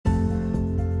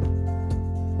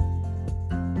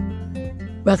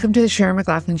Welcome to the Sharon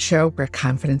McLaughlin Show, where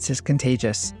confidence is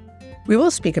contagious. We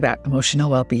will speak about emotional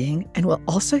well-being, and we'll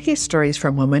also hear stories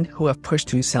from women who have pushed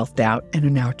through self-doubt and are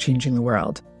now changing the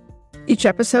world. Each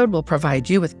episode will provide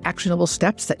you with actionable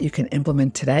steps that you can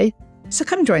implement today. So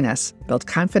come join us, build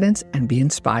confidence, and be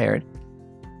inspired.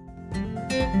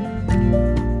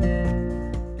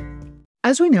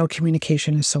 As we know,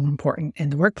 communication is so important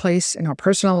in the workplace, in our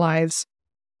personal lives.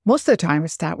 Most of the time,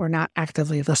 it's that we're not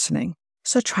actively listening.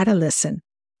 So try to listen.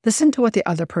 Listen to what the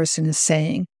other person is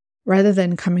saying. Rather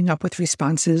than coming up with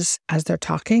responses as they're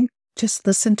talking, just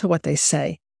listen to what they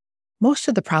say. Most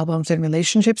of the problems in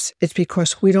relationships is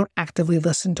because we don't actively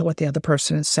listen to what the other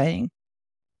person is saying.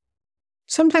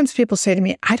 Sometimes people say to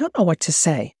me, I don't know what to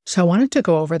say, so I wanted to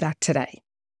go over that today.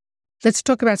 Let's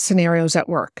talk about scenarios at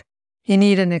work. You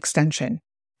need an extension.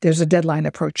 There's a deadline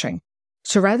approaching.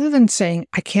 So rather than saying,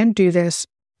 I can't do this,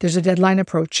 there's a deadline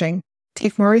approaching,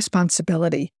 take more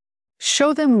responsibility.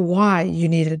 Show them why you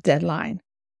need a deadline.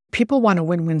 People want a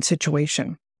win-win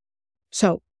situation.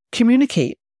 So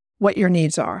communicate what your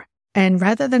needs are. And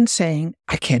rather than saying,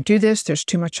 I can't do this, there's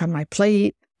too much on my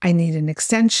plate, I need an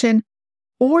extension,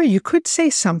 or you could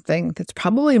say something that's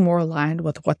probably more aligned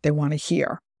with what they want to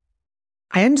hear.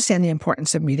 I understand the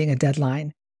importance of meeting a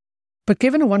deadline, but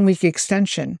given a 1-week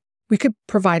extension, we could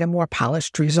provide a more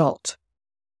polished result.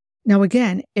 Now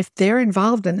again, if they're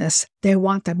involved in this, they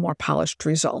want that more polished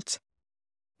result.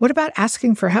 What about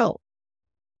asking for help?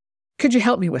 Could you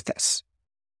help me with this?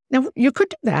 Now, you could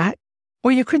do that,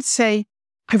 or you could say,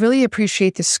 I really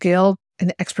appreciate the skill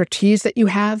and the expertise that you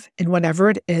have in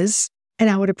whatever it is, and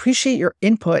I would appreciate your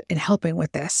input in helping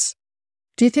with this.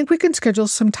 Do you think we can schedule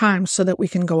some time so that we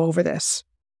can go over this?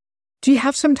 Do you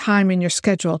have some time in your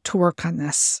schedule to work on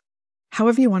this?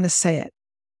 However you want to say it.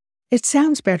 It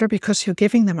sounds better because you're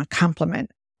giving them a compliment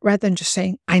rather than just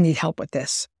saying, I need help with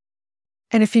this.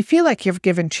 And if you feel like you've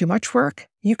given too much work,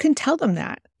 you can tell them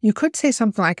that. You could say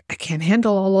something like, I can't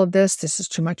handle all of this. This is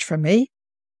too much for me.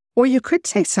 Or you could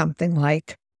say something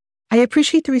like, I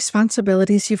appreciate the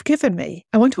responsibilities you've given me.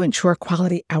 I want to ensure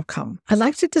quality outcome. I'd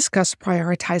like to discuss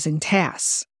prioritizing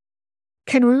tasks.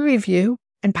 Can we review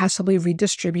and possibly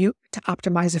redistribute to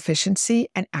optimize efficiency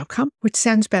and outcome, which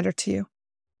sounds better to you?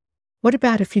 What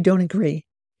about if you don't agree?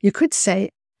 You could say,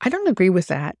 I don't agree with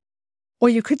that. Or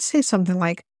you could say something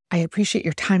like, I appreciate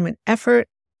your time and effort.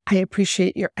 I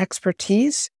appreciate your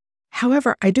expertise.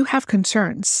 However, I do have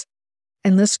concerns,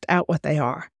 and list out what they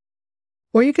are.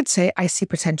 Or you could say, I see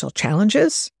potential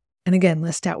challenges, and again,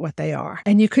 list out what they are.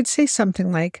 And you could say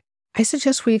something like, I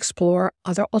suggest we explore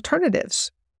other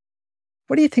alternatives.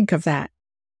 What do you think of that?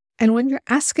 And when you're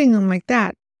asking them like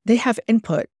that, they have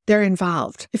input, they're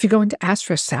involved. If you're going to ask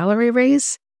for a salary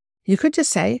raise, you could just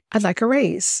say, I'd like a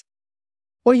raise.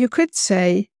 Or you could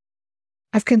say,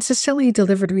 I've consistently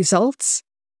delivered results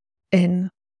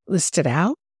and list it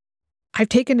out. I've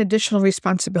taken additional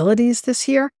responsibilities this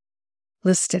year,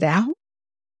 list it out.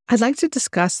 I'd like to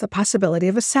discuss the possibility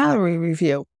of a salary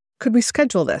review. Could we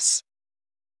schedule this?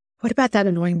 What about that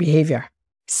annoying behavior?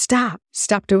 Stop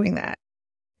doing that.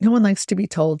 No one likes to be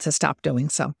told to stop doing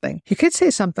something. You could say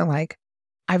something like,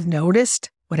 I've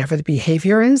noticed whatever the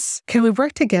behavior is. Can we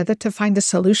work together to find a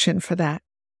solution for that?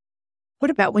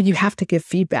 What about when you have to give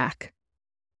feedback?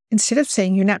 Instead of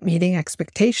saying you're not meeting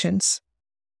expectations,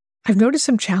 I've noticed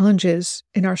some challenges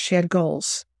in our shared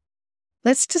goals.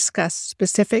 Let's discuss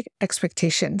specific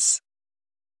expectations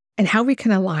and how we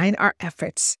can align our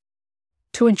efforts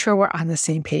to ensure we're on the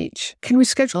same page. Can we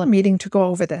schedule a meeting to go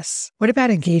over this? What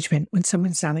about engagement when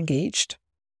someone's not engaged?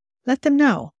 Let them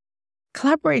know.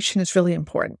 Collaboration is really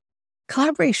important.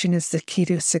 Collaboration is the key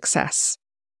to success.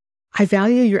 I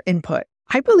value your input.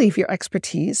 I believe your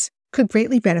expertise could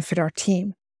greatly benefit our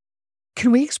team.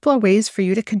 Can we explore ways for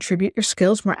you to contribute your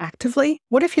skills more actively?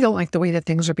 What if you don't like the way that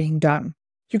things are being done?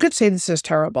 You could say this is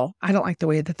terrible. I don't like the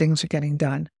way that things are getting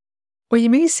done. Or you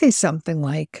may say something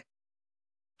like,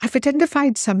 I've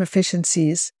identified some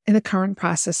efficiencies in the current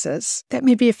processes that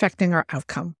may be affecting our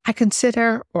outcome. I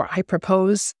consider or I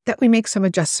propose that we make some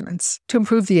adjustments to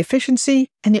improve the efficiency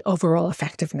and the overall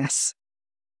effectiveness.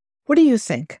 What do you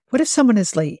think? What if someone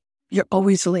is late? You're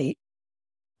always late.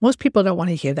 Most people don't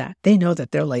want to hear that. They know that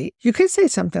they're late. You could say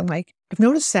something like, I've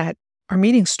noticed that our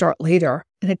meetings start later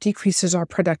and it decreases our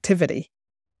productivity.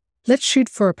 Let's shoot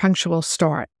for a punctual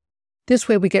start. This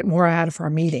way we get more out of our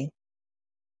meeting.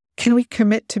 Can we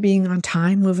commit to being on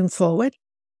time moving forward?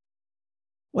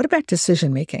 What about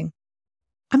decision making?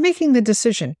 I'm making the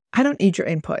decision. I don't need your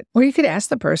input. Or you could ask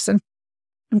the person,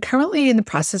 I'm currently in the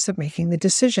process of making the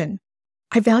decision.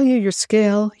 I value your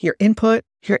skill, your input,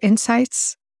 your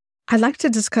insights. I'd like to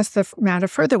discuss the matter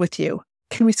further with you.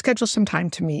 Can we schedule some time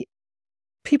to meet?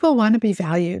 People want to be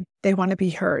valued. They want to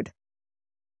be heard.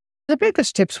 The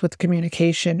biggest tips with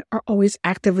communication are always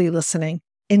actively listening,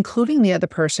 including the other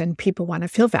person. People want to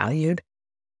feel valued,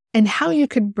 and how you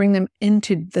could bring them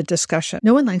into the discussion.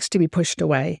 No one likes to be pushed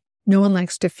away. No one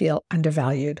likes to feel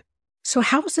undervalued. So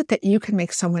how is it that you can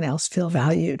make someone else feel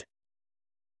valued?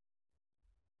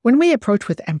 When we approach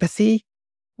with empathy,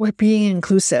 we're being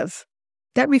inclusive.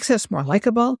 That makes us more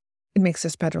likable, it makes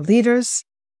us better leaders,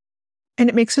 and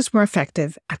it makes us more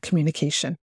effective at communication.